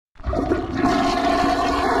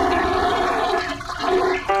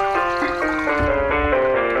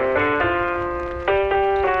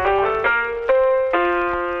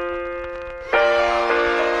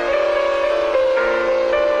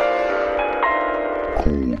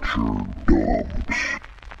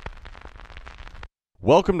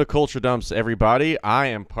Welcome to Culture Dumps, everybody. I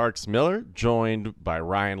am Parks Miller, joined by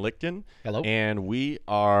Ryan Lichten. Hello. And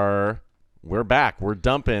we're back. We're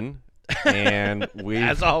dumping. And we,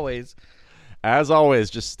 as always,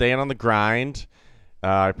 just staying on the grind.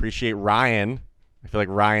 I appreciate Ryan. I feel like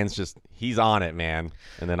Ryan's he's on it, man.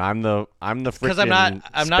 And then I'm the freaking because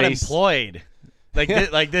I'm not employed.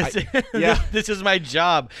 Like this, this is my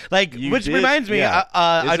job. Reminds me,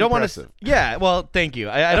 I don't want to. Yeah, well, thank you.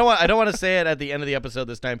 I don't want to say it at the end of the episode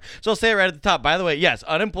this time, so I'll say it right at the top. By the way, yes,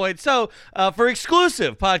 unemployed. So for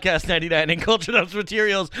exclusive Podcast 99 and Culture Dumps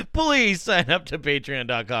materials, please sign up to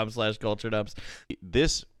Patreon.com/Culture Dumps.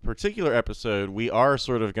 This particular episode, we are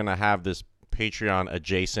sort of going to have this Patreon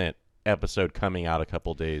adjacent episode coming out a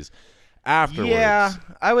couple days afterwards. Yeah,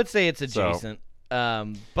 I would say it's adjacent.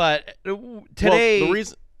 But today,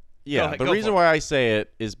 the reason why I say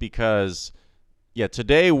it is because,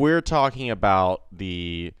 today we're talking about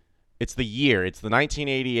it's the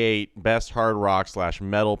 1988 Best Hard Rock /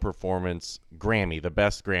 Metal Performance Grammy, the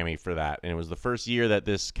best Grammy for that, and it was the first year that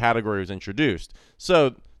this category was introduced.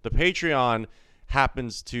 So the Patreon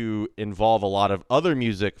happens to involve a lot of other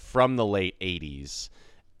music from the late 80s.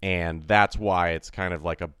 And that's why it's kind of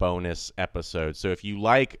like a bonus episode. So if you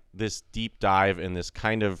like this deep dive in this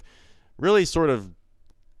kind of really sort of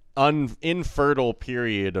infertile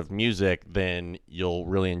period of music, then you'll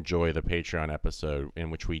really enjoy the Patreon episode in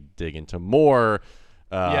which we dig into more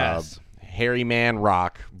hairy man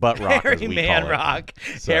rock, butt rock, as we call it.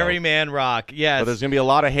 Hairy man rock, yes. But there's going to be a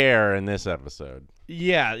lot of hair in this episode.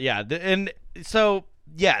 Yeah. And so...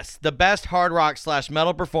 yes, the best hard rock /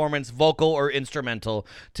 metal performance, vocal or instrumental,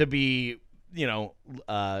 to be,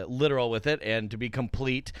 literal with it and to be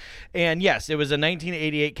complete. And yes, it was a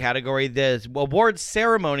 1988 category. The award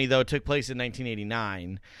ceremony, though, took place in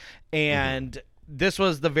 1989. And this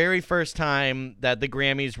was the very first time that the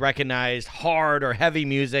Grammys recognized hard or heavy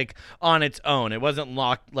music on its own. It wasn't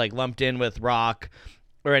lumped in with rock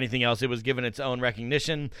or anything else. It was given its own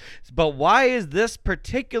recognition. But why is this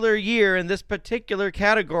particular year in this particular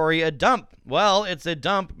category a dump? Well, it's a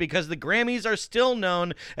dump because the Grammys are still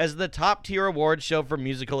known as the top-tier award show for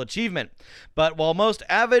musical achievement. But while most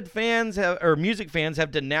avid fans music fans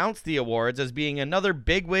have denounced the awards as being another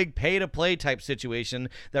bigwig pay-to-play type situation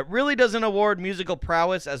that really doesn't award musical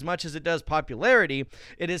prowess as much as it does popularity,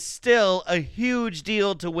 it is still a huge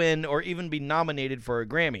deal to win or even be nominated for a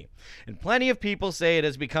Grammy. And plenty of people say it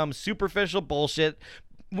has become superficial bullshit,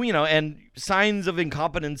 and signs of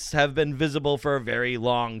incompetence have been visible for a very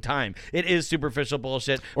long time. It is superficial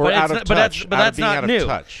bullshit, or out of touch. But that's not new.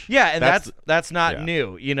 Yeah, and that's not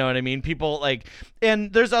new. You know what I mean? People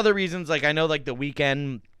and there's other reasons. I know The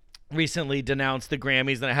Weeknd recently denounced the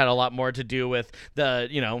Grammys, and it had a lot more to do with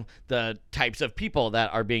the types of people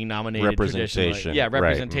that are being nominated. Representation.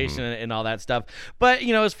 Representation and all that stuff. But,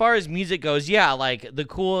 as far as music goes, the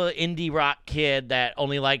cool indie rock kid that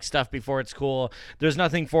only likes stuff before it's cool, there's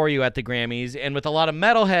nothing for you at the Grammys. And with a lot of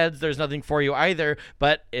metalheads, there's nothing for you either.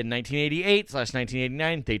 But in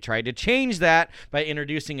 1988/1989, they tried to change that by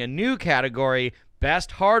introducing a new category,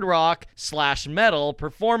 Best Hard Rock / Metal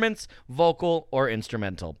Performance, Vocal, or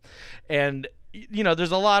Instrumental. And,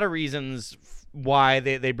 there's a lot of reasons why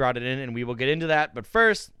they brought it in, and we will get into that. But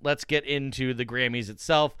first, let's get into the Grammys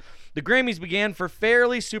itself. The Grammys began for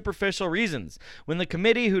fairly superficial reasons. When the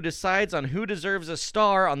committee who decides on who deserves a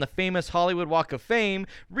star on the famous Hollywood Walk of Fame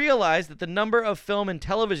realized that the number of film and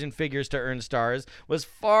television figures to earn stars was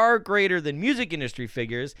far greater than music industry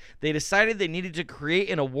figures, they decided they needed to create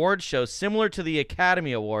an award show similar to the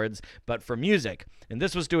Academy Awards, but for music. And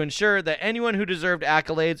this was to ensure that anyone who deserved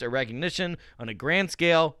accolades or recognition on a grand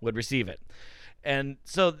scale would receive it. And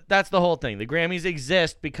so that's the whole thing. The Grammys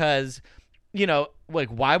exist because,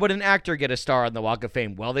 why would an actor get a star on the Walk of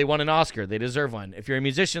Fame? Well, they won an Oscar. They deserve one. If you're a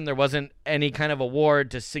musician, there wasn't any kind of award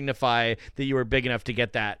to signify that you were big enough to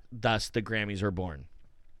get that. Thus, the Grammys were born.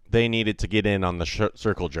 They needed to get in on the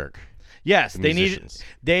circle jerk. Yes,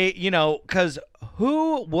 because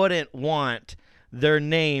who wouldn't want their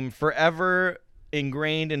name forever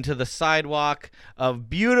ingrained into the sidewalk of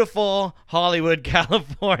beautiful Hollywood,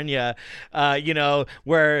 California,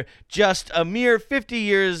 where just a mere 50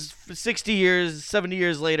 years, 60 years, 70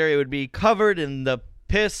 years later, it would be covered in the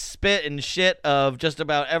piss, spit, and shit of just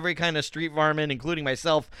about every kind of street varmint, including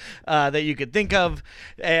myself, that you could think of.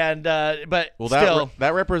 And but well, still,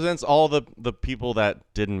 that represents all the people that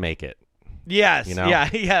didn't make it. Yes, you know? yeah,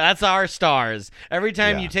 that's our stars. Every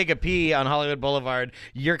time Yeah. you take a pee on Hollywood Boulevard,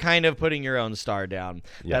 you're kind of putting your own star down.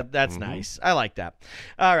 Yeah. That's nice. I like that.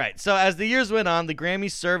 All right, so as the years went on, the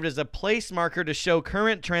Grammys served as a place marker to show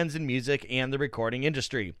current trends in music and the recording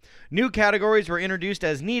industry. New categories were introduced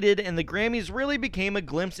as needed, and the Grammys really became a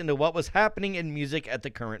glimpse into what was happening in music at the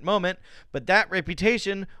current moment, but that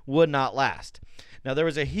reputation would not last. Now, there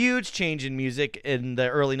was a huge change in music in the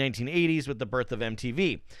early 1980s with the birth of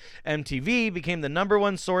MTV. MTV became the number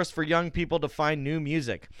one source for young people to find new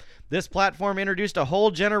music. This platform introduced a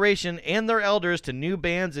whole generation and their elders to new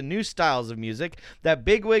bands and new styles of music that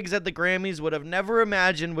bigwigs at the Grammys would have never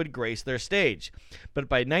imagined would grace their stage. But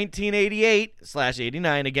by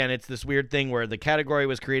 1988/89, again, it's this weird thing where the category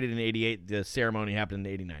was created in 88, the ceremony happened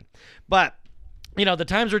in 89. But the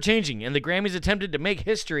times were changing, and the Grammys attempted to make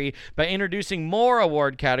history by introducing more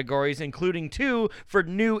award categories, including 2 for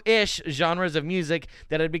new-ish genres of music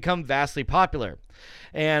that had become vastly popular.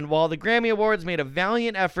 And while the Grammy Awards made a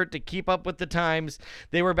valiant effort to keep up with the times,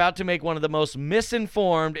 they were about to make one of the most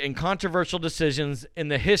misinformed and controversial decisions in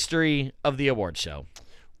the history of the award show.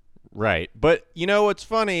 Right. But what's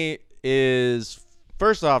funny is,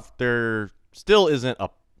 first off, there still isn't a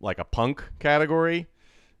punk category.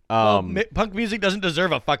 Punk music doesn't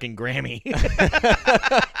deserve a fucking Grammy.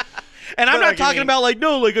 And I'm not talking about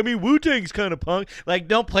Wu-Tang's kind of punk.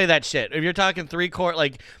 Don't play that shit. If you're talking three-chord,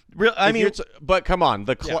 but come on,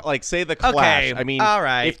 say the Clash. Okay, I mean, all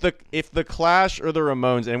right. If the Clash or the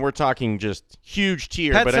Ramones, and we're talking just huge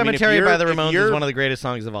tier. Pet but Sematary by the Ramones is one of the greatest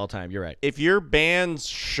songs of all time. You're right. If your band's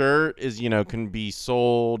shirt is can be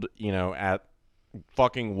sold at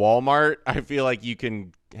fucking Walmart, I feel like you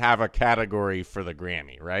can have a category for the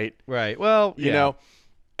Grammy, right? Right. Well, you know,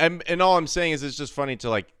 and all I'm saying is it's just funny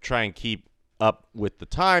to try and keep up with the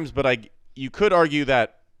times, but you could argue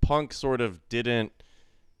that punk sort of didn't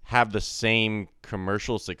have the same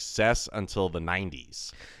commercial success until the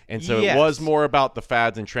 90s. And so it was more about the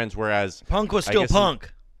fads and trends, whereas punk was still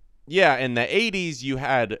punk. In the 80s you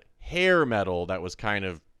had hair metal that was kind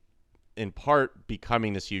of in part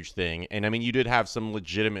becoming this huge thing. And I mean, you did have some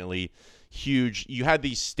legitimately huge, you had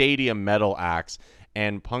these stadium metal acts,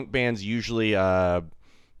 and punk bands usually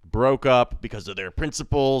broke up because of their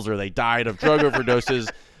principles or they died of drug overdoses.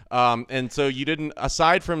 And so you didn't,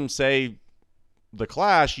 aside from, say, the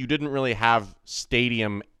Clash, you didn't really have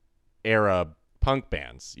stadium era punk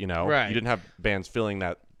bands, Right. You didn't have bands filling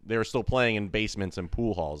that. They were still playing in basements and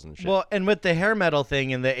pool halls and shit. Well, and with the hair metal thing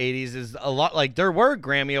in the 80s is a lot, there were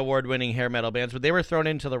Grammy Award-winning hair metal bands, but they were thrown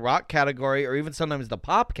into the rock category or even sometimes the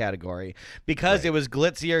pop category because it was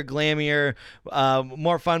glitzier, glammier,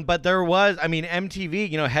 more fun. But there was,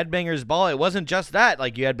 MTV, Headbangers Ball, it wasn't just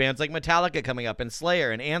that. You had bands like Metallica coming up and Slayer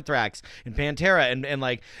and Anthrax and Pantera and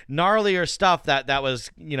gnarlier stuff that was,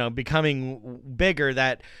 becoming bigger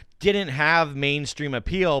that didn't have mainstream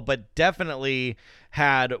appeal, but definitely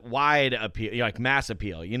had wide appeal, mass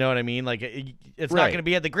appeal. You know what I mean? It's not going to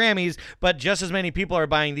be at the Grammys, but just as many people are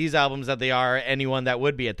buying these albums that they are anyone that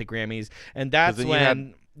would be at the Grammys, and that's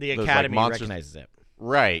when the Academy recognizes it.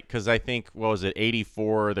 Right, because I think,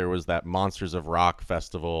 84, there was that Monsters of Rock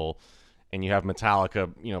festival, and you have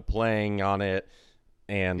Metallica, playing on it.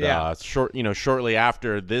 And shortly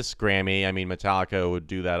after this Grammy, Metallica would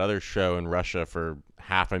do that other show in Russia for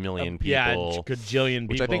 500,000 people. Yeah, gajillion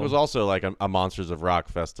people. Which I think was also a Monsters of Rock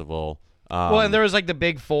festival. And there was the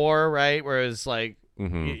Big Four, right? Where it was Slayer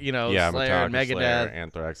Metallica, and Megadeth. Slayer,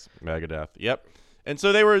 Anthrax, Megadeth. Yep. And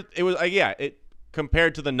so it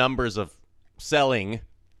compared to the numbers of selling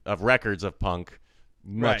of records of punk,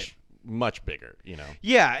 much bigger,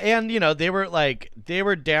 Yeah, and they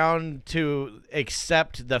were down to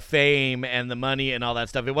accept the fame and the money and all that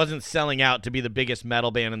stuff. It wasn't selling out to be the biggest metal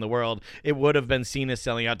band in the world. It would have been seen as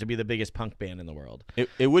selling out to be the biggest punk band in the world.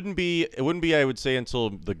 It wouldn't be I would say until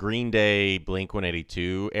the Green Day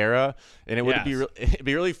Blink-182 era, and it'd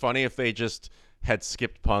be really funny if they just had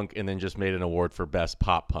skipped punk and then just made an award for best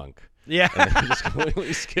pop punk. Yeah. And then just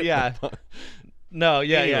completely skipped the punk. No,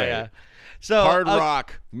 yeah. So hard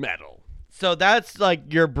rock metal. So that's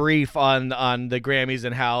your brief on the Grammys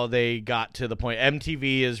and how they got to the point.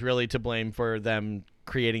 MTV is really to blame for them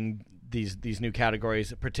creating these new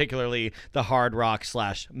categories, particularly the hard rock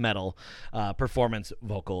 / metal, performance,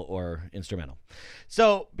 vocal, or instrumental.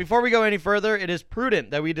 So before we go any further, it is prudent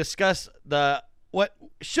that we discuss what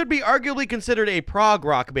should be arguably considered a prog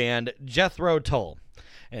rock band, Jethro Tull.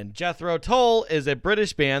 And Jethro Tull is a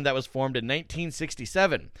British band that was formed in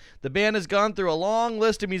 1967. The band has gone through a long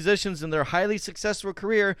list of musicians in their highly successful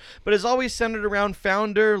career, but is always centered around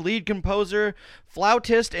founder, lead composer,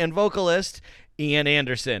 flautist, and vocalist Ian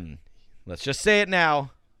Anderson. Let's just say it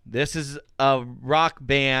now, This is a rock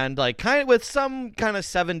band, like kind of with some kind of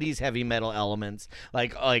 70s heavy metal elements,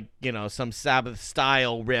 like some Sabbath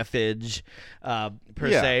style riffage, per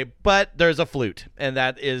se. But there's a flute, and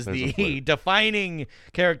that is the defining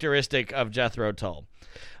characteristic of Jethro Tull.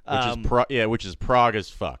 Which is prog as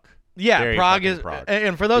fuck. Yeah, Very prog is, prog.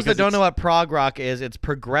 and for those that don't know what prog rock is, it's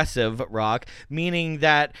progressive rock, meaning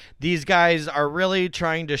that these guys are really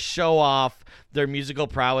trying to show off their musical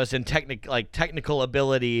prowess and technical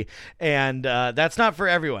ability, and that's not for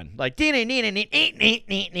everyone. Like, yeah, like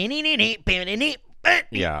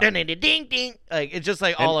it's just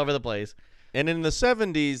like all over the place. And in the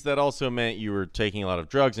 70s, that also meant you were taking a lot of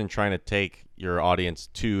drugs and trying to take your audience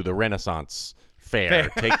to the Renaissance fair.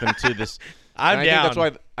 Take them to this. I'm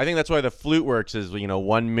down. I think that's why the flute works is,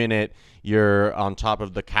 1 minute you're on top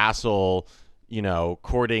of the castle,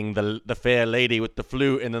 courting the fair lady with the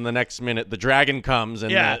flute, and then the next minute the dragon comes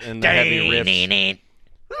and the heavy riffs.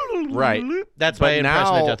 Right. That's my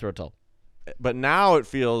impression of Jethro Tull. But now it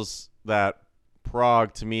feels that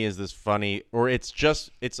prog to me is this funny, or it's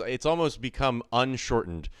almost become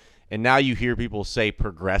unshortened. And now you hear people say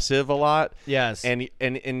progressive a lot. Yes. And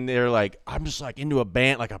they're like, I'm just like into a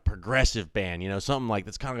band, like a progressive band, something like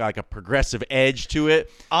that's kind of like a progressive edge to it.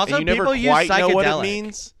 Also, and you people never use quite know what it psychedelic.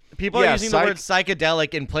 means. People are using the word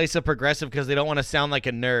psychedelic in place of progressive because they don't want to sound like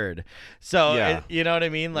a nerd. So, you know what I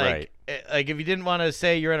mean? Like, like if you didn't want to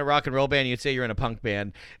say you're in a rock and roll band, you'd say you're in a punk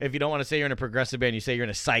band. If you don't want to say you're in a progressive band, you say you're in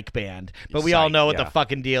a psych band. But we all know what the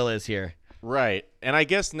fucking deal is here. Right. And I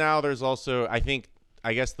guess now there's also,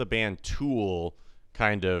 I guess the band Tool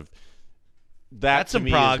kind of that's to some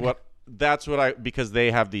me prog. Because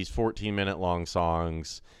they have these 14-minute long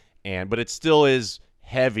songs, but it still is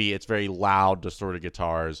heavy. It's very loud, distorted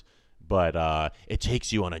guitars, but it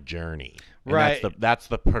takes you on a journey. And right. That's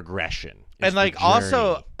the progression. And like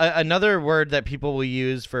also another word that people will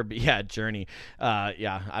use for journey.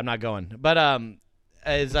 I'm not going, but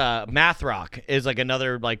is math rock is like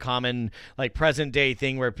another like common like present day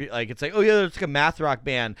thing where like it's like, oh yeah, it's like a math rock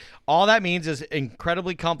band. All that means is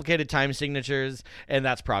incredibly complicated time signatures, and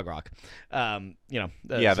that's prog rock. They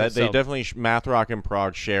definitely math rock and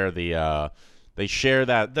prog share the they share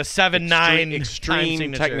that the 7/9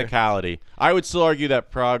 extreme technicality. I would still argue that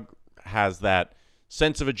prog has that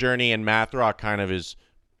sense of a journey, and math rock kind of is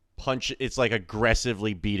it's like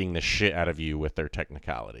aggressively beating the shit out of you with their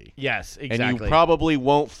technicality. Yes, exactly. And you probably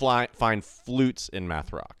won't find flutes in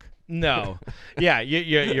math rock. No. Yeah,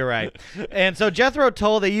 you're right. And so Jethro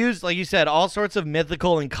Tull, they use, like you said, all sorts of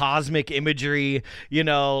mythical and cosmic imagery,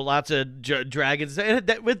 lots of dragons.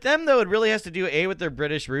 With them, though, it really has to do, with their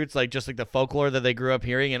British roots, like just like the folklore that they grew up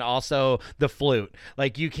hearing, and also the flute.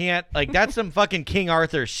 Like, you can't, like, that's some fucking King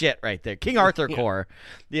Arthur shit right there. King Arthur core.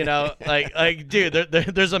 Like, dude,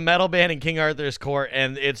 there's a metal band in King Arthur's court,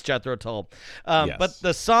 and it's Jethro Tull. Yes. But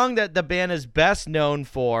the song that the band is best known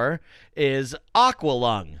for is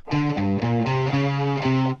Aqualung.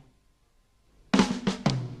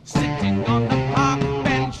 Sitting on the park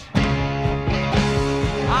bench,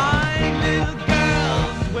 eyeing little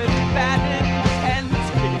girls with bad intent.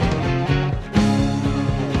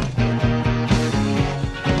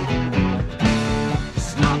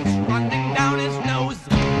 Snot's running down his nose.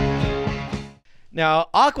 Now,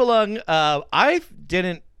 Aqualung, I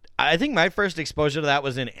think my first exposure to that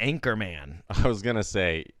was in Anchorman. I was gonna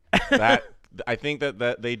say that I think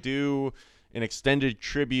that they do an extended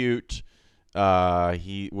tribute.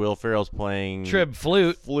 Will Ferrell's playing Trib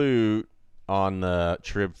flute on the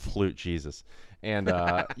Trib flute, Jesus. And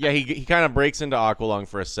he kind of breaks into Aqualung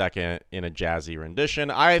for a second in a jazzy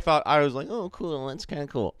rendition. I was like, oh, cool, that's kind of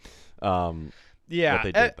cool. That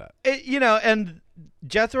they did that. And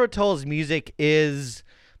Jethro Tull's music it's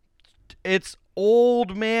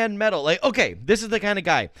old man metal. Like, okay, this is the kind of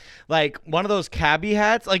guy, like one of those cabbie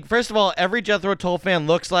hats. Like, first of all, every Jethro Tull fan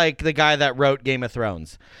looks like the guy that wrote Game of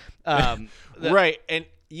Thrones. Right. And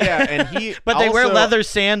he but they wear leather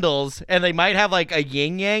sandals, and they might have like a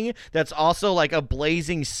yin yang that's also like a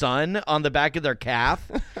blazing sun on the back of their calf.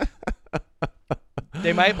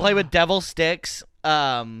 They might play with devil sticks.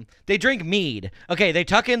 They drink mead. Okay, they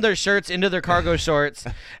tuck in their shirts into their cargo shorts,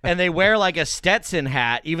 and they wear like a Stetson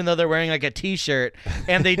hat, even though they're wearing like a t-shirt,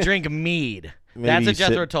 and they drink mead. Maybe That's a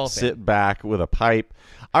Jethro Tull fan. Sit back with a pipe.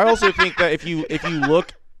 I also think that if you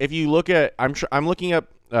look at, I'm looking up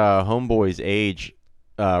Homeboy's age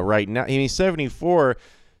right now. He's 74,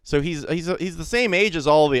 so he's the same age as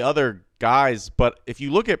all the other guys. But if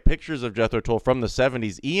you look at pictures of Jethro Tull from the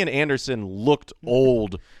 70s, Ian Anderson looked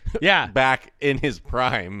old. Yeah, back in his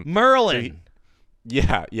prime. Merlin.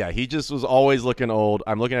 So he just was always looking old.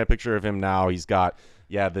 I'm looking at a picture of him now. He's got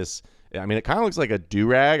this I mean, it kind of looks like a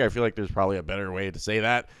do-rag. I feel like there's probably a better way to say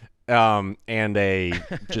that. And a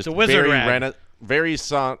just a wizard very rag.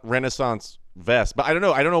 Renaissance vest. But I don't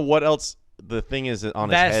know what else the thing is on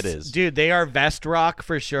his head is. Dude, they are vest rock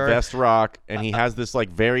for sure. Vest rock, and he has this like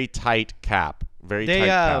very tight cap. Tight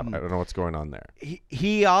cap. I don't know what's going on there.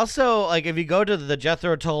 He also, like, if you go to the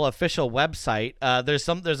Jethro Tull official website,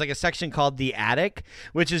 there's like a section called The Attic,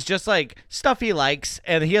 which is just like stuff he likes,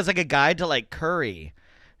 and he has like a guide to like curry.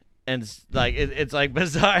 And it's like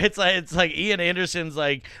bizarre. It's like Ian Anderson's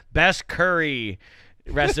like best curry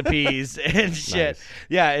recipes and shit. Nice.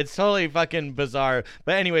 Yeah, it's totally fucking bizarre.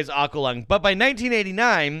 But anyways, Aqualung. But by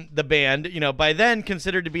 1989, the band, by then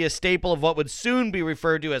considered to be a staple of what would soon be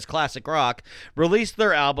referred to as classic rock, released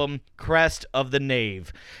their album Crest of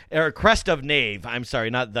Knave. I'm sorry,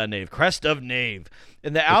 not the Knave. Crest of Knave.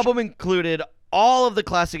 And the album included all of the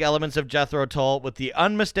classic elements of Jethro Tull with the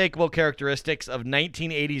unmistakable characteristics of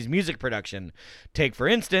 1980s music production. Take, for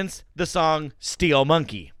instance, the song Steel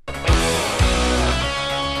Monkey.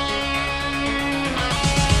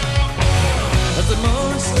 As the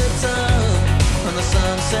moon slips up and the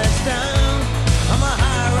sun sets down, I'm a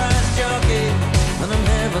high-rise jockey and I'm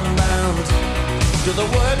heaven bound. To the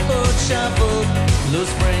workboat shuffle,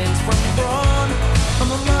 loose brains from brawn, I'm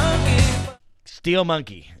a monkey. Steel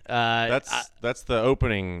Monkey. That's the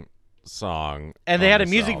opening song. And they on had a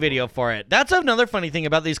this music album. video for it. That's another funny thing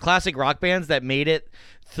about these classic rock bands that made it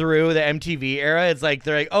through the MTV era. It's like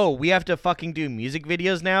they're like, oh, we have to fucking do music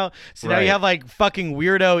videos now. So now Right. you have like fucking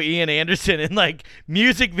weirdo Ian Anderson in like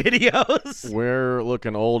music videos. We're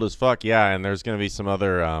looking old as fuck, yeah. And there's gonna be some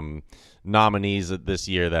other nominees this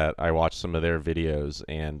year that I watched some of their videos,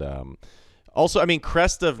 and also, I mean,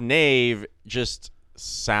 Crest of Knave just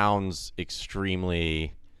sounds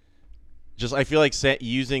extremely. Just I feel like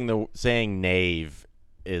saying knave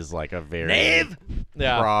is like a very Knave?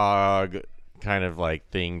 Yeah. prog kind of like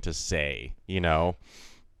thing to say,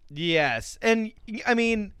 Yes. And I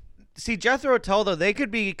mean, see, Jethro Tull, though, they could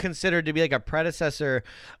be considered to be like a predecessor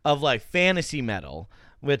of like fantasy metal,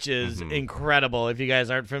 which is incredible. If you guys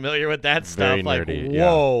aren't familiar with that stuff, Very like, nerdy, yeah.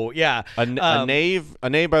 whoa, yeah. A knave, by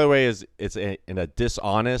the way, is a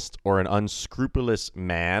dishonest or an unscrupulous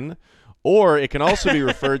man, or it can also be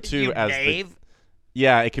referred to You as knave?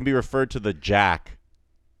 it can be referred to the jack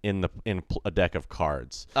in a deck of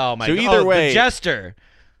cards. Oh my so god! either way, the jester.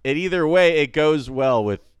 either way, it goes well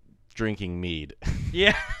with drinking mead.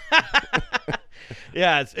 Yeah.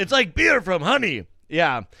 Yeah, it's like beer from honey.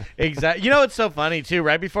 Yeah, exactly. It's so funny too.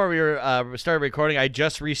 Right before we started recording, I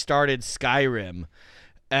just restarted Skyrim,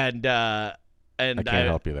 and I can't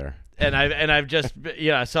help you there. And I've just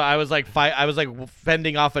so I was like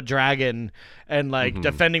fending off a dragon and like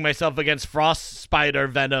defending myself against frost spider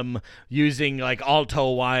venom using like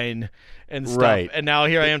Alto wine and stuff. Right. And now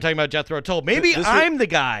here I am talking about Jethro Tull. Maybe I'm the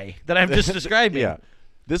guy that I'm just describing. Yeah.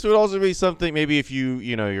 This would also be something maybe if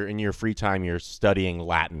you're in your free time you're studying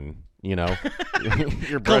Latin, you're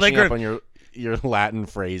brushing up on your Latin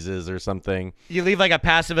phrases or something. You leave like a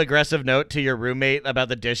passive aggressive note to your roommate about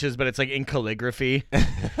the dishes, but it's like in calligraphy.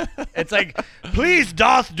 It's like, please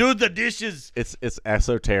doth do the dishes. It's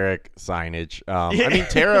esoteric signage. I mean,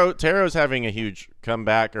 Taro's having a huge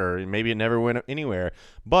comeback, or maybe it never went anywhere.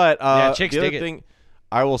 But chicks the dig other it. thing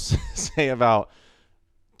I will say about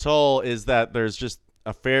Tull is that there's just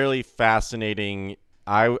a fairly fascinating.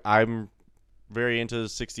 I'm very into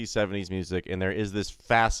 60s, 70s music, and there is this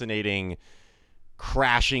fascinating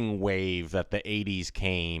crashing wave that the 80s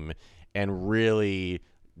came and really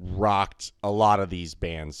rocked a lot of these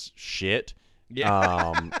bands' shit.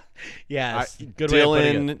 Yeah. Yes. Good way of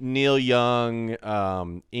putting it. Dylan, Neil Young,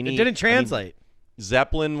 It didn't translate.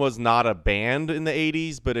 Zeppelin was not a band in the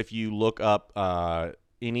 80s, but if you look up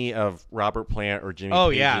any of Robert Plant or Jimmy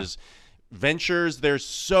Page's ventures, they're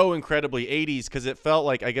so incredibly 80s because it felt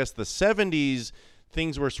like, I guess, the 70s,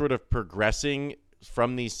 things were sort of progressing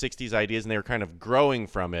from these 60s ideas and they were kind of growing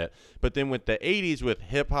from it. But then with the 80s, with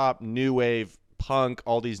hip-hop, new wave, punk,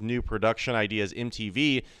 all these new production ideas,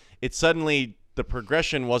 MTV, it suddenly, the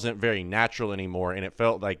progression wasn't very natural anymore, and it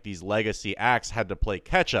felt like these legacy acts had to play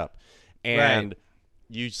catch-up. And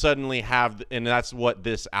you suddenly have, and that's what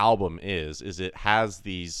this album is it has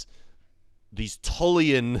these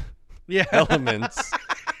Tullian elements,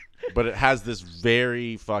 but it has this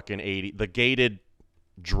very fucking 80, the gated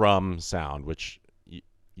drum sound, which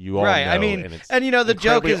you all Right, know. I mean, and, it's and, you know, the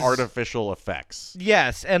joke incredibly is- artificial effects.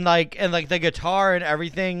 Yes, and like the guitar and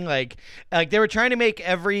everything, like they were trying to make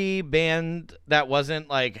every band that wasn't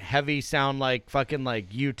like heavy sound like fucking like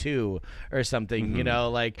U2 or something, you know,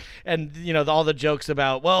 like, and you know, all the jokes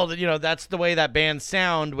about, well, you know, that's the way that bands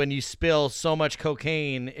sound when you spill so much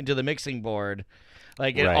cocaine into the mixing board,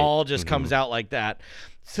 like it Right. all just comes out like that.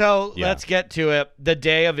 So Yeah. let's get to it. The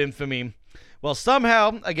Day of Infamy. Well,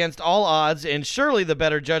 somehow, against all odds and surely the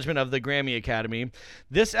better judgment of the Grammy Academy,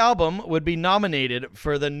 this album would be nominated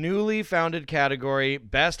for the newly founded category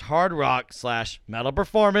Best Hard Rock / Metal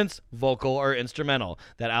Performance, Vocal or Instrumental,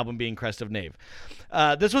 that album being Crest of Knave.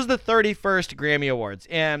 This was the 31st Grammy Awards,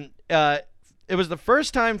 and it was the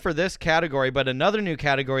first time for this category, but another new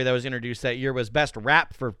category that was introduced that year was Best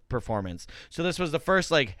Rap for Performance. So this was the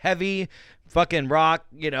first like heavy fucking rock,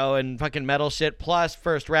 you know, and fucking metal shit plus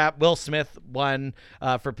first rap. Will Smith won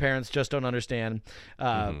for Parents Just Don't Understand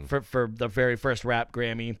for the very first rap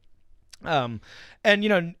Grammy. And you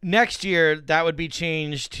know, next year that would be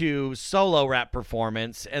changed to solo rap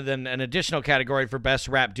performance, and then an additional category for best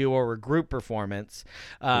rap duo or group performance.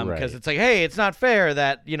 Because it's like, hey, it's not fair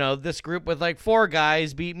that, you know, this group with like 4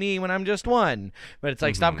 guys beat me when I'm just one. But it's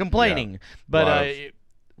like, stop complaining. Yeah. But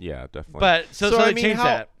Yeah, definitely. but so they I mean, changed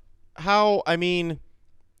that. I mean,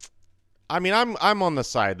 I'm on the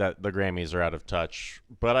side that the Grammys are out of touch,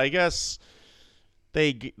 but I guess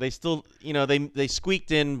they still, you know, they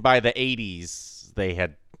squeaked in by the 80s. They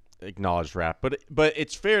had acknowledged rap, but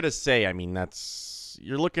it's fair to say, I mean,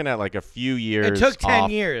 you're looking at like a few years. It took 10 off.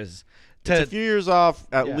 years. It's a few years off,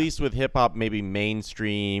 at Yeah. least with hip hop, maybe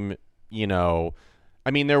mainstream. You know,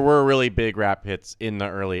 I mean, there were really big rap hits in the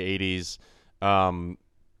early 80s,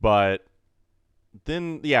 but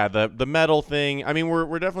then the metal thing. I mean,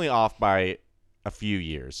 we're definitely off by a few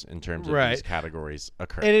years in terms of these categories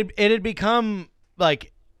occurring. It had become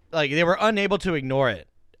like they were unable to ignore it.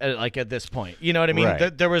 Like at this point, you know what I mean?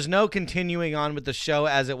 Right. There was no continuing on with the show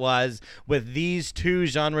as it was, with these 2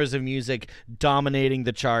 genres of music dominating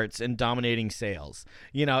the charts and dominating sales.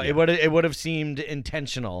 You know, it would have seemed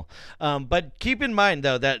intentional. But keep in mind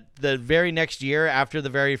though that the very next year after the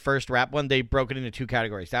very first rap one, they broke it into 2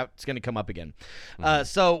 categories. That's going to come up again.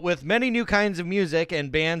 So with many new kinds of music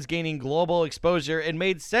and bands gaining global exposure, it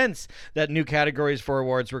made sense that new categories for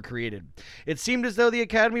awards were created. It seemed as though the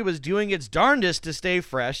Academy was doing its darndest to stay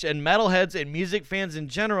fresh, and metalheads and music fans in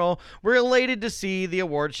general were elated to see the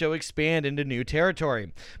award show expand into new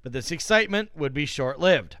territory. But this excitement would be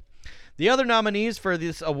short-lived. The other nominees for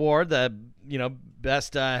this award, the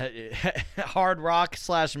best hard rock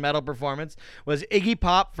 / metal performance, was Iggy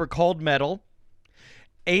Pop for Cold Metal,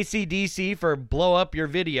 AC/DC for Blow Up Your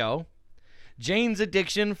Video, Jane's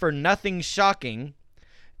Addiction for Nothing Shocking,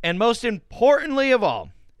 and most importantly of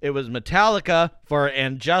all, it was Metallica for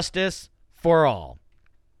And Justice for All.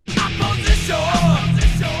 Opposition,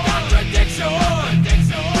 contradiction,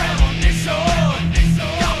 premonition,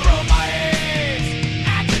 compromise,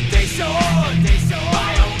 agitation,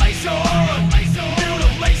 violation,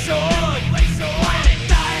 mutilation, planet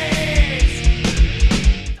dies.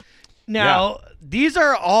 Now, these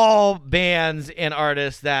are all bands and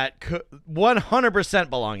artists that could 100%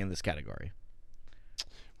 belong in this category.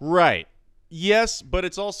 Right. Yes, but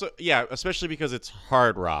it's also especially because it's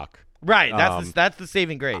hard rock. Right, that's the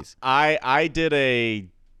saving grace. I did a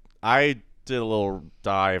little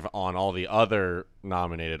dive on all the other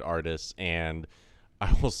nominated artists, and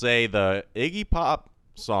I will say the Iggy Pop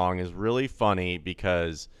song is really funny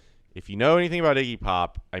because if you know anything about Iggy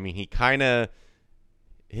Pop, I mean,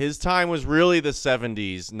 his time was really the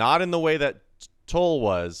 70s, not in the way that Toll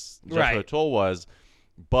was, Jethro Tull was,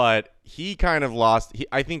 but he kind of lost.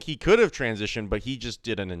 I think he could have transitioned, but he just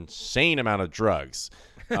did an insane amount of drugs.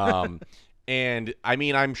 And I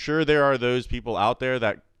mean, I'm sure there are those people out there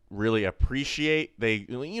that really appreciate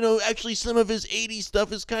actually some of his 80s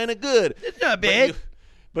stuff is kind of good. It's not bad.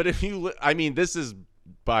 But if you, I mean, this is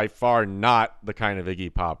by far not the kind of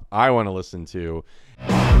Iggy Pop I want to listen to. From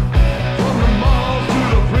the malls to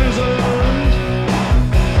the prisons,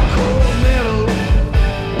 cold metal.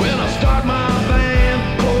 When I start my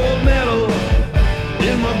band, cold metal.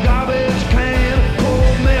 In my garbage can,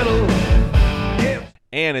 cold metal. Yeah.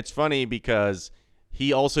 And it's funny because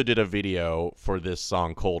he also did a video for this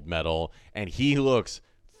song Cold Metal, and he looks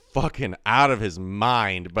fucking out of his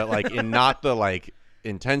mind, but like in not the like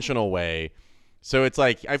intentional way. So it's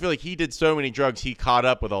like, I feel like he did so many drugs, he caught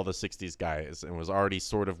up with all the 60s guys and was already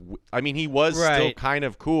sort of, I mean, he was still kind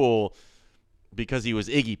of cool because he was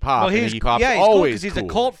Iggy Pop. Well, and Iggy Pop's he's always cool 'cause he's cool. a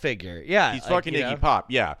cult figure. Yeah, He's fucking Iggy Pop,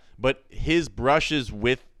 yeah. But his brushes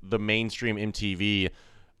with the mainstream MTV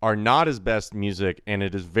are not his best music, and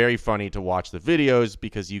it is very funny to watch the videos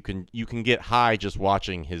because you can get high just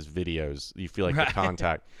watching his videos. You feel like the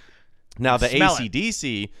contact. Now the Smell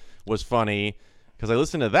AC/DC was funny because I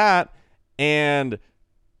listened to that and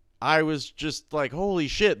I was just like, holy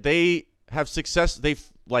shit, they have success. They've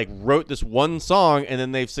like wrote this one song and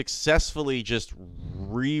then they've successfully just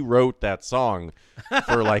rewrote that song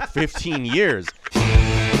for like 15 years.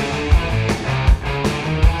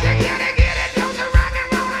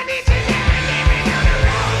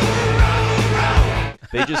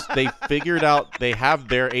 They figured out they have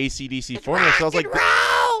their AC/DC formula. So I was like,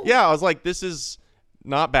 yeah, I was like, this is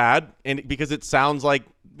not bad, and because it sounds like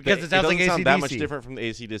it doesn't sound AC/DC. that much different from the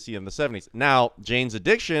AC/DC in the 70s. Now, Jane's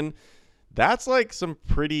Addiction, that's like some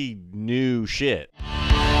pretty new shit.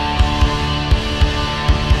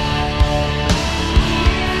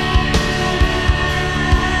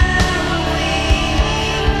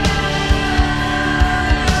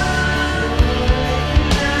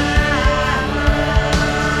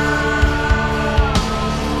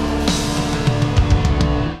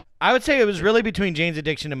 I would say it was really between Jane's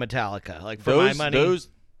Addiction and Metallica. Like, for my money.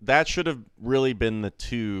 That should have really been the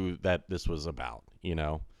two that this was about, you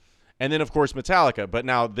know? And then, of course, Metallica. But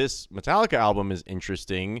now this Metallica album is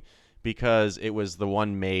interesting because it was the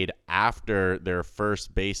one made after their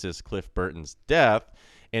first bassist, Cliff Burton's death.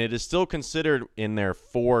 And it is still considered in their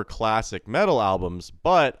 4 classic metal albums.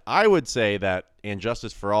 But I would say that And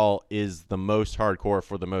Justice for All is the most hardcore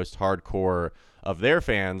for the most hardcore of their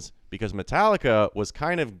fans because Metallica was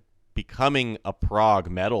kind of becoming a prog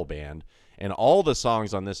metal band, and all the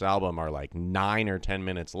songs on this album are like 9 or 10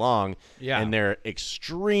 minutes long, and they're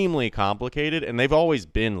extremely complicated, and they've always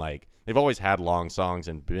had long songs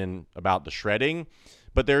and been about the shredding,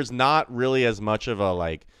 but there's not really as much of a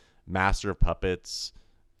like Master of Puppets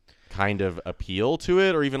kind of appeal to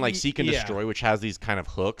it, or even like Seek and Destroy, which has these kind of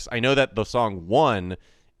hooks. I know that the song One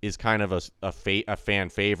is kind of a fan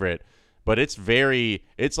favorite, but it's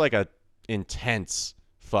like a intense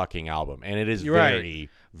fucking album, and it is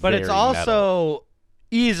but it's also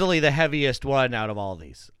easily the heaviest one out of all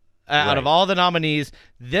these. Out of all the nominees,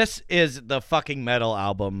 this is the fucking metal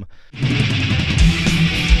album.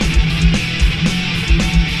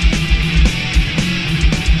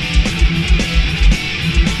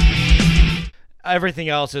 Everything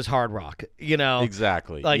else is hard rock, you know.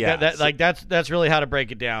 Exactly. Like that's really how to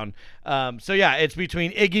break it down. So yeah, it's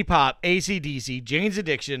between Iggy Pop, AC/DC, Jane's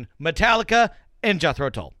Addiction, Metallica, and Jethro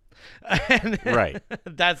Tull. Right.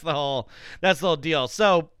 That's the whole deal.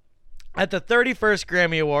 So at the 31st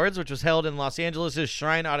Grammy Awards, which was held in Los Angeles'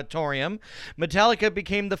 Shrine Auditorium, Metallica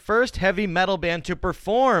became the first heavy metal band to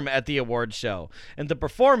perform at the award show. And the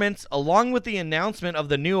performance, along with the announcement of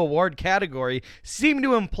the new award category, seemed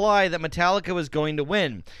to imply that Metallica was going to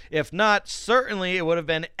win. If not, certainly it would have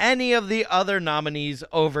been any of the other nominees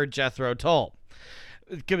over Jethro Tull.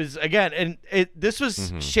 Because again, this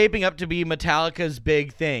was shaping up to be Metallica's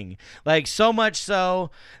big thing, like so much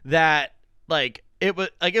so that it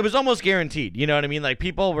was almost guaranteed. You know what I mean? Like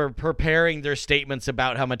people were preparing their statements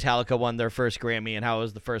about how Metallica won their first Grammy and how it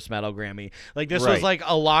was the first metal Grammy. Like this was like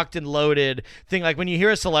a locked and loaded thing. Like when you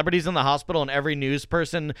hear celebrities in the hospital and every news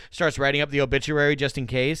person starts writing up the obituary just in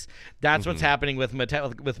case. That's what's happening with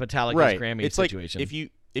Metallica's Grammy situation.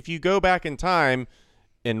 Like if you go back in time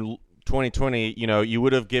in 2020, you know, you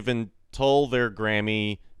would have given Tull their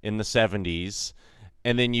Grammy in the 70s,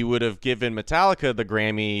 and then you would have given Metallica the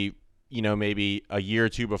Grammy, you know, maybe a year or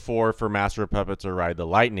two before for Master of Puppets or Ride the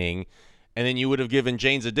Lightning, and then you would have given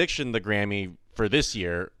Jane's Addiction the Grammy for this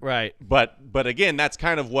year. Right. But again, that's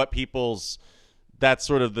kind of what that's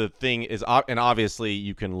sort of the thing is, and obviously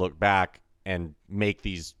you can look back and make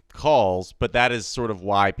these calls, but that is sort of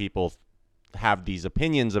why people have these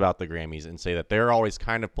opinions about the Grammys and say that they're always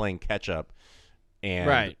kind of playing catch up,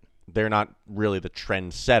 and they're not really the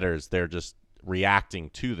trend setters. They're just reacting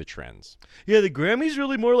to the trends. Yeah, the Grammys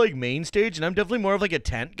really more like main stage, and I'm definitely more of like a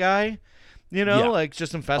tent guy. You know, like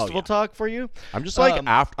just some festival talk for you. I'm just like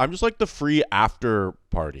I'm just like the free after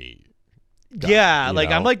party guy, yeah, like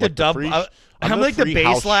I'm like the dub. I'm like the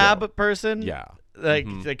bass lab show person. Yeah. Like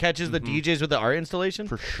that catches the DJs with the art installation.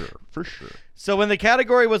 For sure. So when the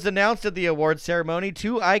category was announced at the awards ceremony,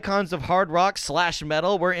 2 icons of hard rock /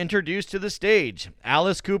 metal were introduced to the stage.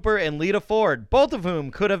 Alice Cooper and Lita Ford, both of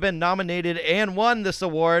whom could have been nominated and won this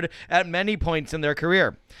award at many points in their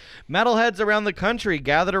career. Metalheads around the country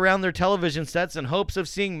gathered around their television sets in hopes of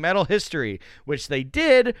seeing metal history, which they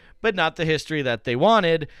did, but not the history that they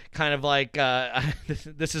wanted. Kind of like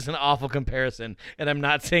this is an awful comparison, and I'm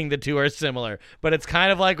not saying the two are similar, but it's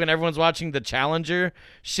kind of like when everyone's watching the Challenger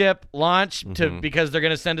ship launch because they're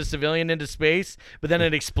going to send a civilian into space, but then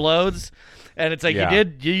it explodes, and it's like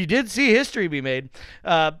you did see history be made.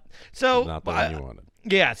 So not the one you wanted.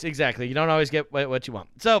 Yes, exactly. You don't always get what you want.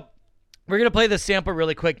 So we're going to play the sample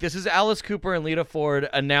really quick. This is Alice Cooper and Lita Ford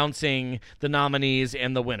announcing the nominees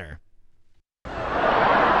and the winner.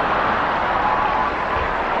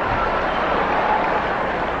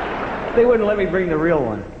 They wouldn't let me bring the real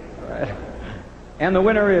one. Right. And the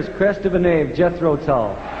winner is Crest of a Knave, Jethro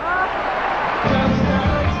Tull.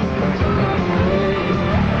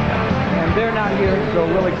 And they're not here, so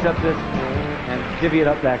we'll accept this and divvy it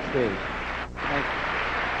up backstage. Thank you.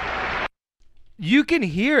 You can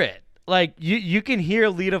hear it. Like you can hear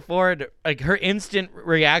Lita Ford, like her instant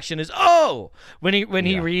reaction is when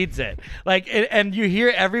he reads it, like and you hear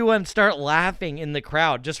everyone start laughing in the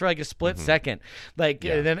crowd just for like a split second, like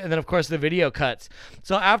and then of course the video cuts.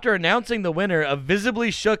 So after announcing the winner, a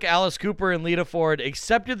visibly shook Alice Cooper and Lita Ford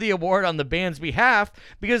accepted the award on the band's behalf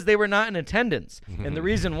because they were not in attendance, and the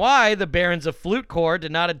reason why the Barons of Flute Corps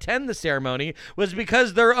did not attend the ceremony was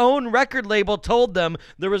because their own record label told them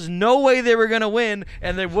there was no way they were going to win,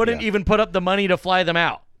 and they wouldn't even put up the money to fly them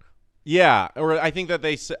out. Yeah, or I think that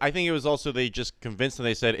I think it was also they just convinced them.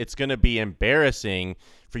 They said it's going to be embarrassing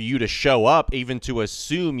for you to show up, even to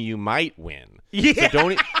assume you might win.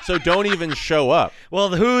 Yeah. So don't even show up. Well,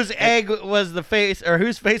 whose egg was the face, or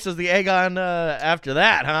whose face was the egg on after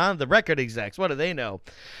that, huh? The record execs. What do they know?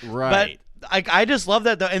 Right. But I just love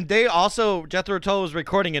that, though. And they also, Jethro Tull was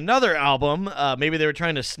recording another album. Maybe they were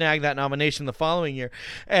trying to snag that nomination the following year.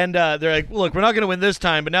 And they're like, look, we're not going to win this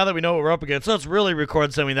time, but now that we know what we're up against, let's really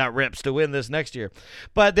record something that rips to win this next year.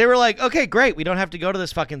 But they were like, okay, great. We don't have to go to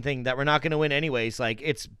this fucking thing that we're not going to win anyways. Like,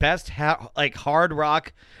 it's best hard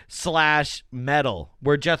rock / metal.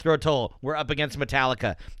 We're Jethro Tull. We're up against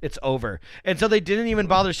Metallica. It's over. And so they didn't even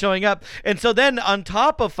bother showing up. And so then on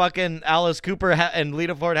top of fucking Alice Cooper and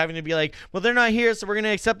Lita Ford having to be like, well, they're not here, so we're going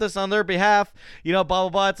to accept this on their behalf, blah, blah,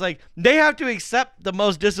 blah. It's like they have to accept the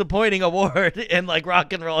most disappointing award in, like,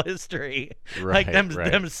 rock and roll history,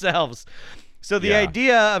 themselves. So the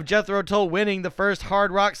idea of Jethro Tull winning the first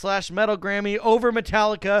hard rock / metal Grammy over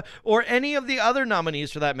Metallica or any of the other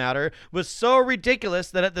nominees for that matter was so ridiculous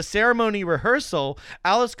that at the ceremony rehearsal,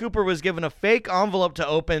 Alice Cooper was given a fake envelope to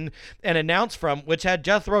open and announce from, which had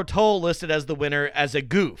Jethro Tull listed as the winner as a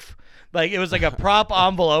goof. Like, it was like a prop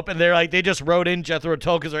envelope, and they're like, they just wrote in Jethro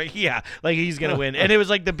Tull because they're like, he's going to win. And it was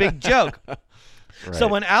like the big joke. Right. So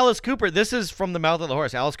when Alice Cooper, this is from the mouth of the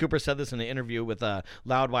horse, Alice Cooper said this in an interview with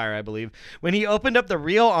Loudwire, I believe. When he opened up the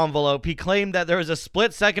real envelope, he claimed that there was a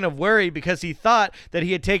split second of worry because he thought that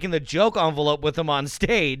he had taken the joke envelope with him on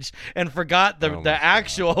stage and forgot the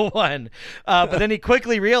actual one. But then he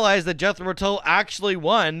quickly realized that Jethro Tull actually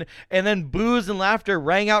won, and then boos and laughter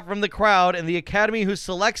rang out from the crowd, and the Academy, who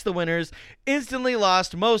selects the winners, instantly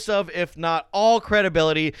lost most of, if not all,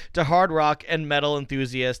 credibility to hard rock and metal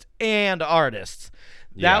enthusiasts and artists.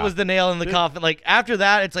 That was the nail in the coffin. Like, after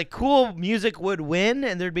that, it's like cool music would win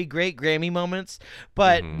and there'd be great Grammy moments,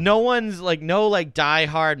 but no one's like, no like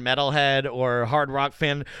die-hard metalhead or hard rock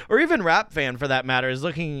fan or even rap fan for that matter is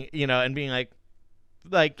looking, and being like,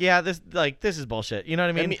 this is bullshit. You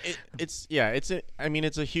know what I mean?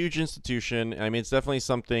 It's a huge institution. I mean, it's definitely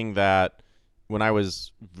something that when I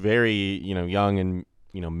was very, young and,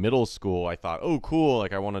 middle school, I thought, oh, cool.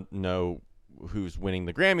 Like, I want to know who's winning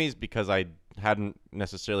the Grammys because I hadn't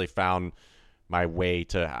necessarily found my way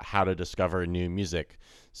to how to discover new music.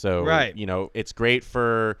 So, it's great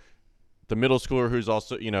for the middle schooler who's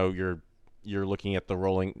also, you're looking at the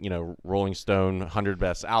Rolling Stone 100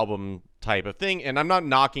 best album type of thing. And I'm not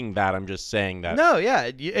knocking that. I'm just saying that. No,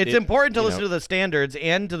 yeah. It's important to listen to the standards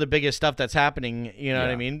and to the biggest stuff that's happening. You know what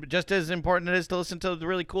I mean? Just as important it is to listen to the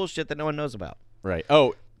really cool shit that no one knows about. Right.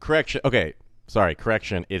 Oh, correction. Okay. Sorry.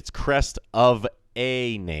 Correction. It's Crest of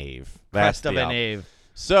a Knave. Crest of a Knave.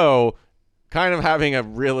 So kind of having a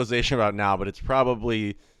realization about it now, but it's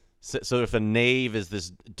probably, so if a knave is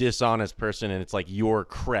this dishonest person and it's like your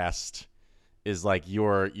crest is like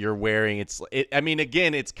you're wearing,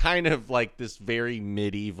 again, it's kind of like this very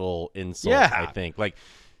medieval insult, I think. Like,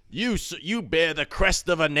 you bear the crest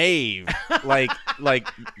of a knave. like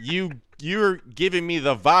you're giving me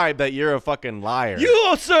the vibe that you're a fucking liar.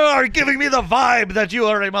 You, sir, are giving me the vibe that you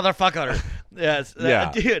are a motherfucker. Yes,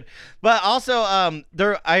 Yeah. dude. But also, I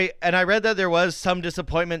read that there was some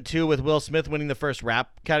disappointment too with Will Smith winning the first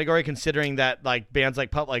rap category, considering that like bands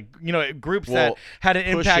like groups that Well, had an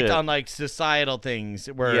Push impact It. on like societal things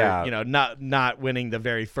were not winning the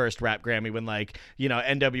very first rap Grammy when like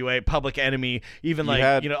NWA, Public Enemy, even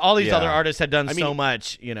all these other artists had done so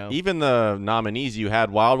much. Even the nominees, you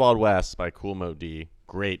had Wild Wild West by Kool Moe Dee,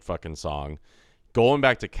 great fucking song. Going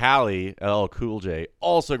Back to Cali, LL Cool J,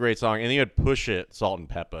 also a great song. And then you had Push It, Salt and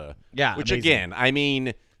Pepper. Yeah, which amazing. again, I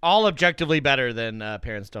mean, all objectively better than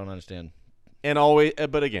Parents Don't Understand. And always,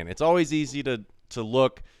 but again, it's always easy to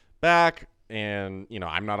look back, and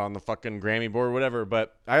I'm not on the fucking Grammy board or whatever.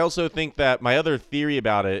 But I also think that my other theory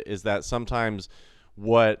about it is that sometimes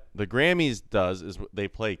what the Grammys does is they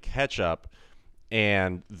play catch up,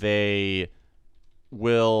 and they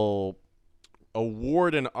will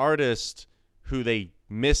award an artist who they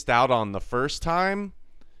missed out on the first time,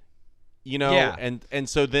 Yeah. and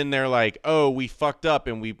so then they're like, oh, we fucked up,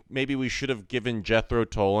 and we should have given Jethro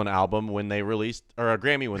Tull an album when they released, or a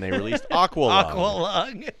Grammy when they released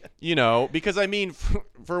Aqualung. Aqualung. Because I mean,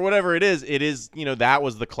 for whatever it is, that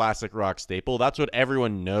was the classic rock staple. That's what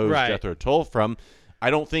everyone knows Jethro Tull from.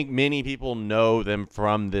 I don't think many people know them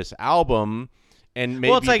from this album. And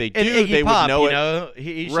maybe it's like they do. Iggy They Pop, would know it.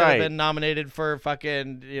 He should have been nominated for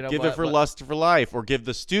fucking, Give it for Lust for Life, or give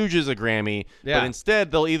the Stooges a Grammy. Yeah. But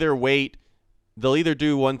instead, they'll either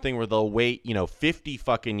do one thing where they'll wait, 50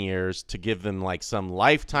 fucking years to give them like some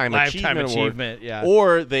lifetime achievement award, yeah.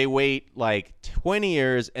 or they wait like 20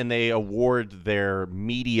 years and they award their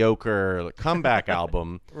mediocre comeback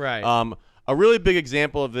album. Right. A really big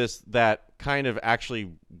example of this that kind of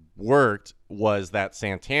actually worked was that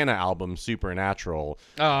Santana album, Supernatural.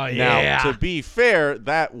 Oh, yeah. Now, to be fair,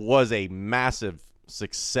 that was a massive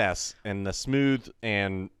success, and the Smooth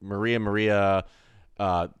and Maria Maria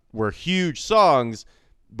were huge songs,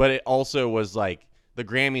 but it also was like the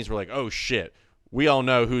Grammys were like, oh shit, we all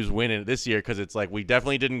know who's winning this year, because it's like we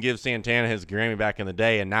definitely didn't give Santana his Grammy back in the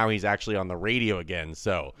day, and now he's actually on the radio again.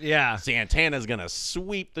 So yeah, Santana's gonna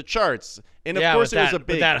sweep the charts, and of course was a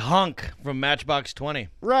big with that hunk from Matchbox 20,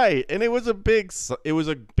 right? And it was a big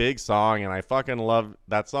song, and I fucking love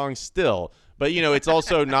that song still. But it's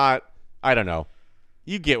also not. I don't know.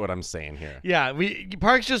 You get what I'm saying here. Yeah,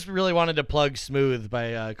 Parks just really wanted to plug "Smooth"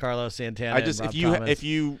 by Carlos Santana. If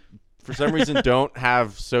you for some reason don't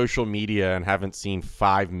have social media and haven't seen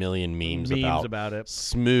 5 million memes about it,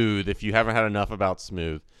 Smooth, if you haven't had enough about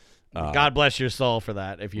Smooth, God bless your soul for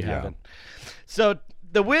that if you haven't. So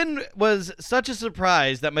the win was such a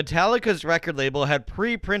surprise that Metallica's record label had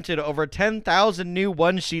pre-printed over 10,000 new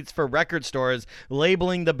one-sheets for record stores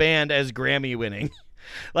labeling the band as Grammy winning.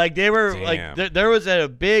 Like they were there was a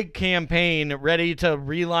big campaign ready to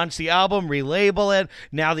relaunch the album, relabel it.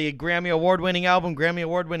 Now the Grammy award-winning album, Grammy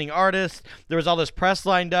award-winning artist. There was all this press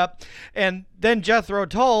lined up, and then Jethro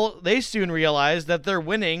Tull, they soon realized that their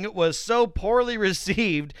winning was so poorly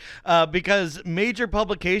received because major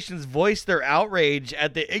publications voiced their outrage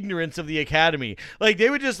at the ignorance of the Academy. Like they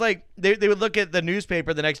would just they would look at the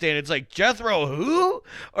newspaper the next day and it's like, Jethro who?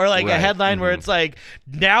 Or like a headline where it's like,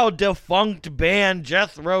 now defunct band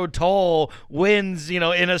Jethro Tull wins,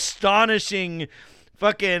 in astonishing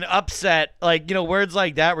fucking upset. Like, words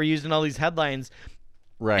like that were used in all these headlines.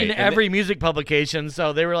 Right. In every music publication,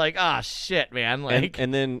 so they were like, "Ah, shit, man!" Like,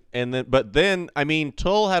 but then, I mean,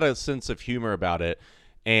 Tull had a sense of humor about it,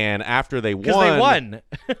 and after they won,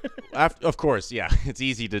 of course, yeah, it's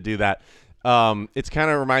easy to do that. It's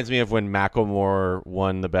kind of reminds me of when Macklemore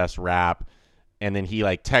won the best rap, and then he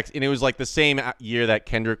and it was like the same year that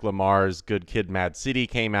Kendrick Lamar's "Good Kid, Mad City"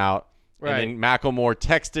 came out, right? And then Macklemore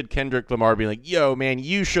texted Kendrick Lamar, being like, "Yo, man,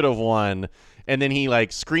 you should have won," and then he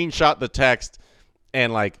screenshot the text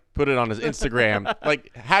and put it on his Instagram,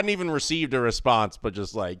 hadn't even received a response, but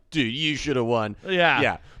just dude, you should have won.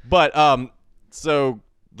 Yeah. But so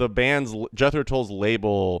the band's Jethro Tull's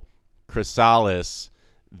label, Chrysalis,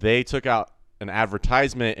 they took out an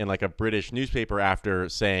advertisement in a British newspaper after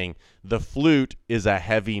saying the flute is a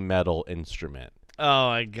heavy metal instrument. Oh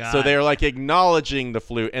my god! So they're acknowledging the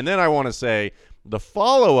flute, and then I want to say the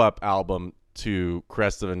follow-up album to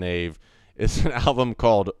Crest of a Knave is an album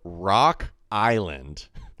called Rock Island.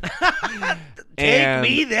 Take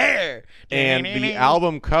me there. And the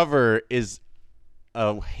album cover is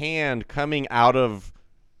a hand coming out of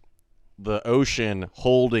the ocean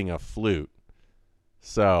holding a flute.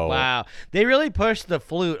 So wow, they really pushed the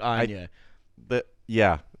flute on you.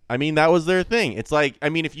 Yeah. I mean, that was their thing. It's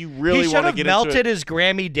if you really want to get into it, he should have melted his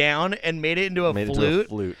Grammy down and made it into a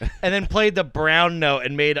flute, and then played the brown note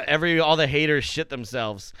and made all the haters shit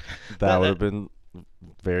themselves. That would have been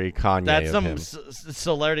Very Kanye That's of some him.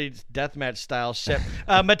 celebrity deathmatch style shit.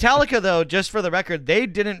 Metallica, though, just for the record, they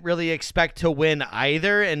didn't really expect to win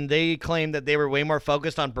either, and they claimed that they were way more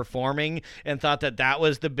focused on performing and thought that that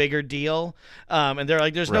was the bigger deal. And they're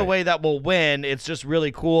like, "There's no Right. way that we'll win. It's just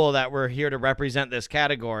really cool that we're here to represent this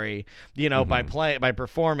category, by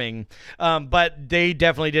performing." But they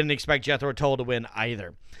definitely didn't expect Jethro Tull to win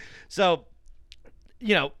either. So,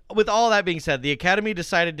 with all that being said, the Academy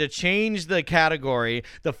decided to change the category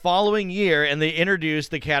the following year, and they introduced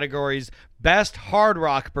the categories Best Hard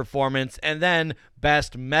Rock Performance and then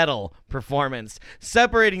Best Metal Performance,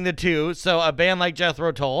 separating the two. So a band like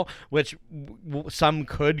Jethro Tull, which some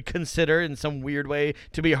could consider in some weird way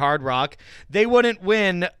to be hard rock, they wouldn't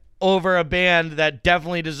win over a band that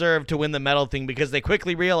definitely deserved to win the metal thing because they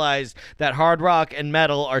quickly realized that hard rock and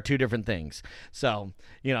metal are two different things. So,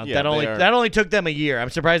 that only took them a year.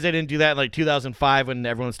 I'm surprised they didn't do that in like 2005 when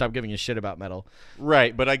everyone stopped giving a shit about metal.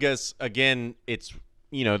 Right, but I guess again, it's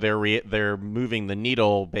they're moving the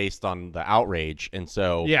needle based on the outrage, and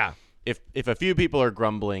so Yeah. If a few people are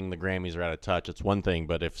grumbling the Grammys are out of touch, it's one thing.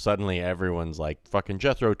 But if suddenly everyone's like, "Fucking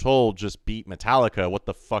Jethro Tull just beat Metallica," what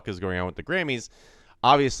the fuck is going on with the Grammys?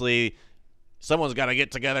 Obviously, someone's got to get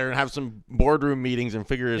together and have some boardroom meetings and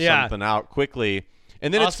figure something out quickly.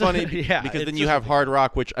 And then Also, it's funny because then you have hard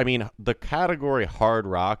rock, which, I mean, the category hard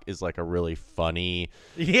rock is like a really funny.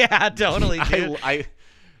 Yeah, totally, dude. I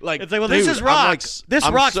like. It's like, well, dude, this is rock. I'm like, This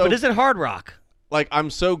I'm rocks, so, but is it hard rock? Like, I'm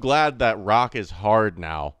so glad that rock is hard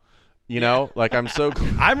now. Like I'm so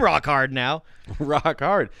I'm rock hard now. rock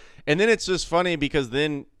hard. And then it's just funny because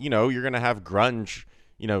then, you're going to have grunge,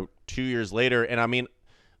 2 years later. And I mean,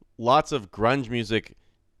 lots of grunge music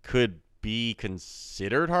could be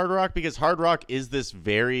considered hard rock because hard rock is this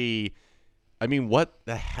very, I mean, what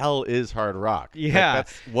the hell is hard rock? Yeah. Like,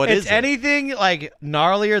 what it's is it? anything like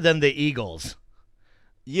gnarlier than the Eagles.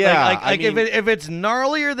 Yeah. Like if it's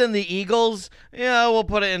gnarlier than the Eagles, we'll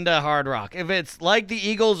put it into hard rock. If it's like the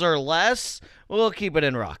Eagles or less, we'll keep it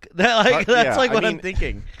in rock. That's what I'm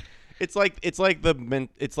thinking. It's like the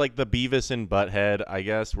Beavis and Butthead, I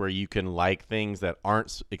guess, where you can like things that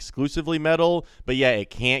aren't exclusively metal, but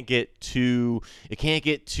it can't get too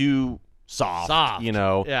soft.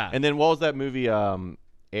 Yeah. And then what was that movie?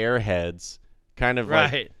 Airheads, kind of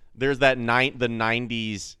right. Like, there's that the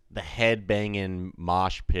 90s, the head banging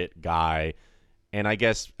mosh pit guy, and I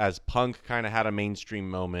guess as punk kind of had a mainstream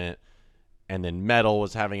moment, and then metal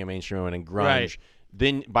was having a mainstream moment, and grunge. Right.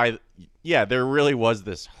 Then there really was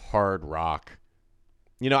this hard rock.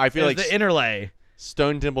 I feel like the interlay.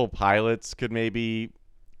 Stone Temple Pilots could maybe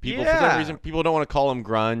for some reason people don't want to call them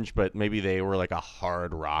grunge, but maybe they were like a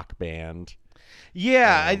hard rock band.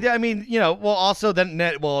 Yeah, I mean, also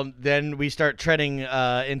then we start treading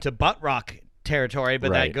into butt rock territory,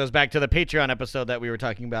 but Right. that goes back to the Patreon episode that we were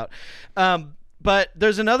talking about. But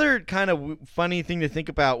there's another kind of funny thing to think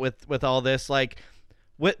about with all this, like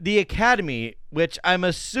with the Academy, which I'm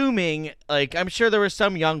assuming, like, I'm sure there were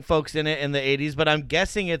some young folks in it in the 80s, but I'm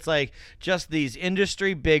guessing it's like just these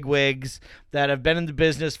industry bigwigs that have been in the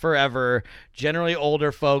business forever, generally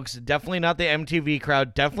older folks, definitely not the MTV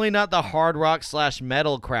crowd, definitely not the hard rock /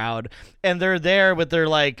 metal crowd. And they're there with their,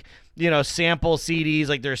 like, sample CDs,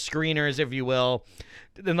 like their screeners, if you will.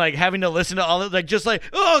 And like having to listen to all of, like, just like,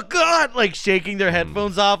 oh God, like shaking their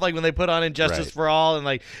headphones off, like when they put on Injustice Right. for All and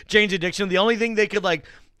like Jane's Addiction. The only thing they could like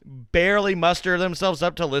barely muster themselves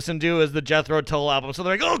up to listen to is the Jethro Tull album. So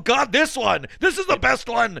they're like, oh God, this is the best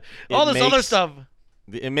one. All this other stuff.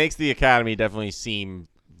 It makes the Academy definitely seem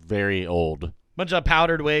very old. Bunch of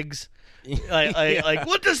powdered wigs. Like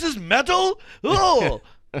what? This is metal? Oh,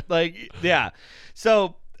 like, yeah.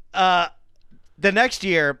 So, the next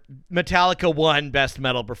year, Metallica won Best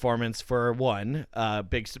Metal Performance for one.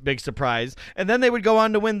 Big surprise. And then they would go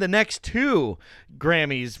on to win the next 2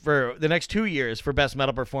 Grammys for the next 2 years for Best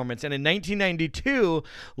Metal Performance. And in 1992,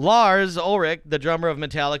 Lars Ulrich, the drummer of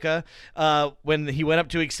Metallica, when he went up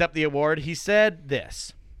to accept the award, he said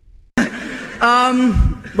this.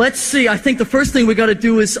 Let's see. I think the first thing we got to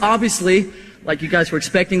do is, obviously, like you guys were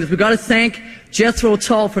expecting, is we got to thank Jethro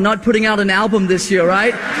Tull for not putting out an album this year,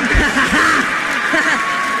 right?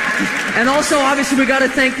 And also, obviously, we got to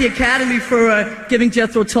thank the Academy for giving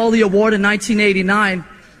Jethro Tull the award in 1989.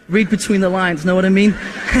 Read between the lines, know what I mean?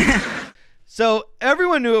 So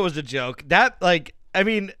everyone knew it was a joke. That, like, I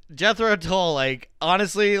mean, Jethro Tull, like,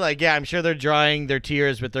 honestly, like, yeah, I'm sure they're drying their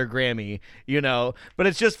tears with their Grammy, but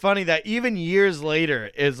it's just funny that even years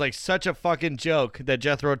later is like such a fucking joke that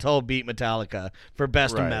Jethro Tull beat Metallica for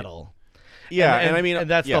Best Right. Metal. Yeah, and I mean, and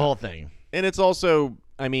that's the whole thing. And it's also,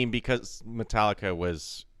 I mean, because Metallica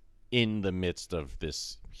was in the midst of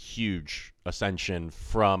this huge ascension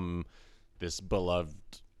from this beloved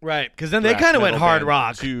Right, because then they thrash kind of went metal hard band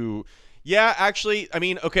rock. to actually, I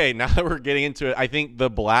mean, okay, now that we're getting into it, I think the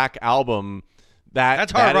Black Album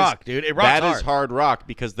That's hard rock, dude. It rocks That hard. is hard rock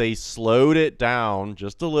because they slowed it down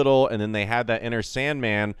just a little, and then they had that Enter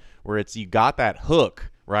Sandman where you got that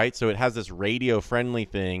hook, right? So it has this radio friendly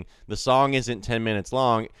thing. The song isn't 10 minutes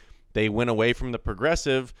long. They went away from the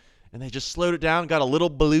progressive and they just slowed it down, got a little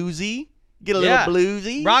bluesy. Get a little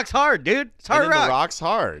bluesy. Rock's hard, dude. It's hard and then rock. The rock's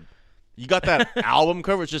hard. You got that album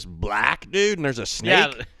cover, it's just black, dude, and there's a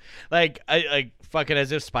snake. Yeah, like fucking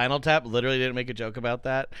as if Spinal Tap literally didn't make a joke about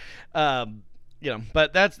that.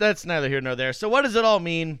 But that's neither here nor there. So what does it all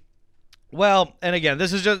mean? Well, and again,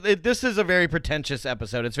 this is a very pretentious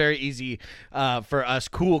episode. It's very easy for us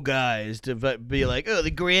cool guys to be like, oh,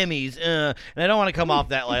 the Grammys, and I don't want to come off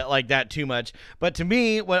that like that too much. But to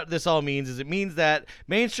me, what this all means is it means that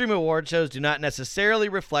mainstream award shows do not necessarily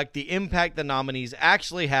reflect the impact the nominees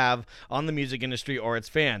actually have on the music industry or its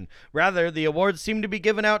fan. Rather, the awards seem to be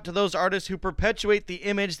given out to those artists who perpetuate the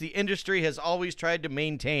image the industry has always tried to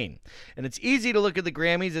maintain. And it's easy to look at the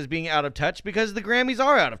Grammys as being out of touch because the Grammys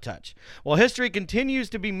are out of touch. While history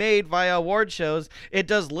continues to be made via award shows, it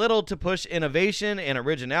does little to push innovation and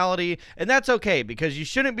originality, and that's okay because you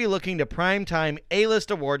shouldn't be looking to primetime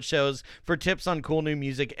A-list award shows for tips on cool new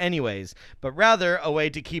music anyways, but rather a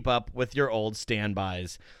way to keep up with your old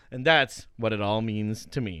standbys. And that's what it all means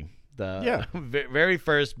to me. The very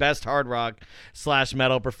first best hard rock /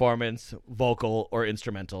 metal performance, vocal or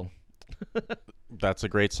instrumental. That's a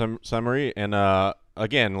great summary. And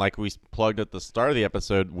again, like we plugged at the start of the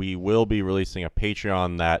episode, we will be releasing a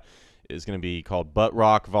Patreon that is going to be called Butt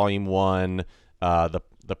Rock Volume 1, the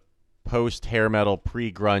post-hair metal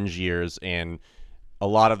pre-grunge years. And a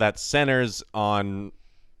lot of that centers on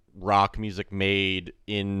rock music made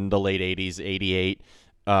in the late 80s, 88,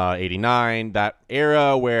 89, that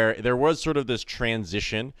era where there was sort of this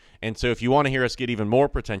transition. And so if you want to hear us get even more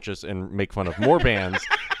pretentious and make fun of more bands,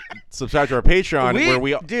 subscribe to our Patreon where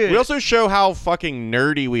we also show how fucking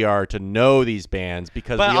nerdy we are to know these bands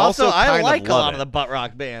because but we also I like a lot it. of the butt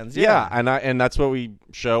rock bands. Yeah, and that's what we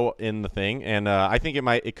show in the thing. And I think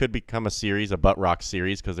it could become a series, a butt rock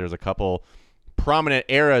series, because there's a couple prominent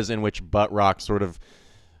eras in which butt rock sort of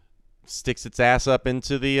sticks its ass up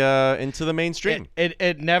into the mainstream.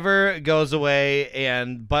 It never goes away,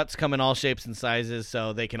 and butts come in all shapes and sizes,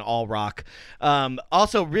 so they can all rock.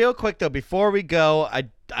 Also, real quick though, before we go,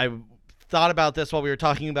 I thought about this while we were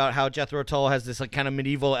talking about how Jethro Tull has this like kind of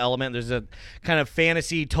medieval element. There's a kind of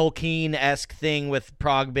fantasy Tolkien-esque thing with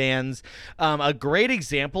prog bands. A great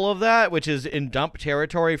example of that, which is in dump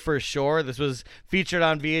territory for sure. This was featured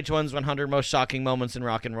on VH1's 100 Most Shocking Moments in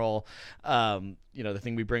Rock and Roll. The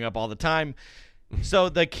thing we bring up all the time. So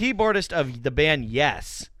the keyboardist of the band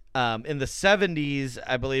Yes, in the 70s,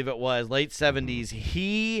 I believe it was, late 70s,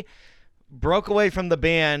 he broke away from the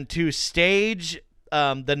band to stage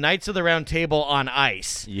the Knights of the Round Table on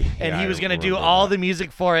ice. And he was going to do all the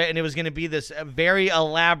music for it, and it was going to be this very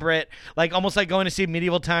elaborate, like almost like going to see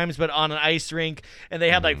Medieval Times, but on an ice rink. And they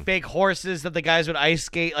had like fake horses that the guys would ice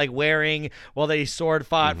skate like wearing while they sword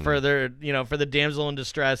fought for their, for the damsel in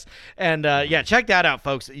distress. And check that out,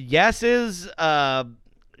 folks. Yes is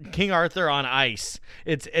King Arthur on ice.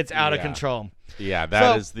 It's out of control. Yeah,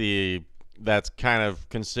 that's kind of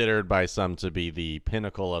considered by some to be the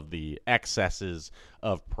pinnacle of the excesses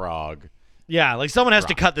of prog. Yeah, like someone has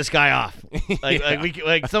to cut this guy off.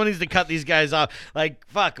 Like someone needs to cut these guys off. Like,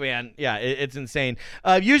 fuck, man. Yeah, it's insane.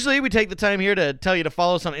 Usually we take the time here to tell you to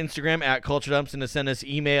follow us on Instagram at Culture Dumps and to send us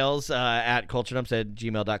emails at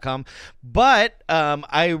culturedumps@gmail.com. But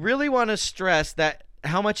I really want to stress that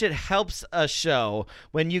how much it helps a show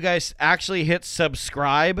when you guys actually hit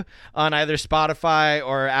subscribe on either Spotify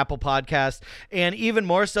or Apple Podcasts, and even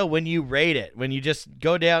more so when you rate it. When you just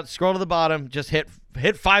go down, scroll to the bottom, just hit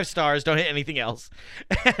 5 stars, don't hit anything else.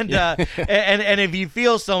 And and if you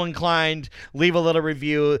feel so inclined, leave a little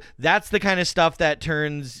review. That's the kind of stuff that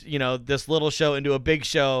turns, this little show into a big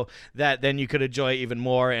show that then you could enjoy even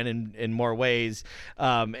more and in more ways.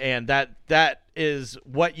 And that is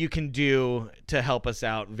what you can do to help us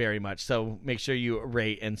out very much. So make sure you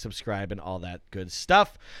rate and subscribe and all that good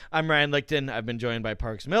stuff. I'm Ryan Lichten. I've been joined by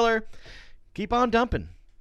Parks Miller. Keep on dumping.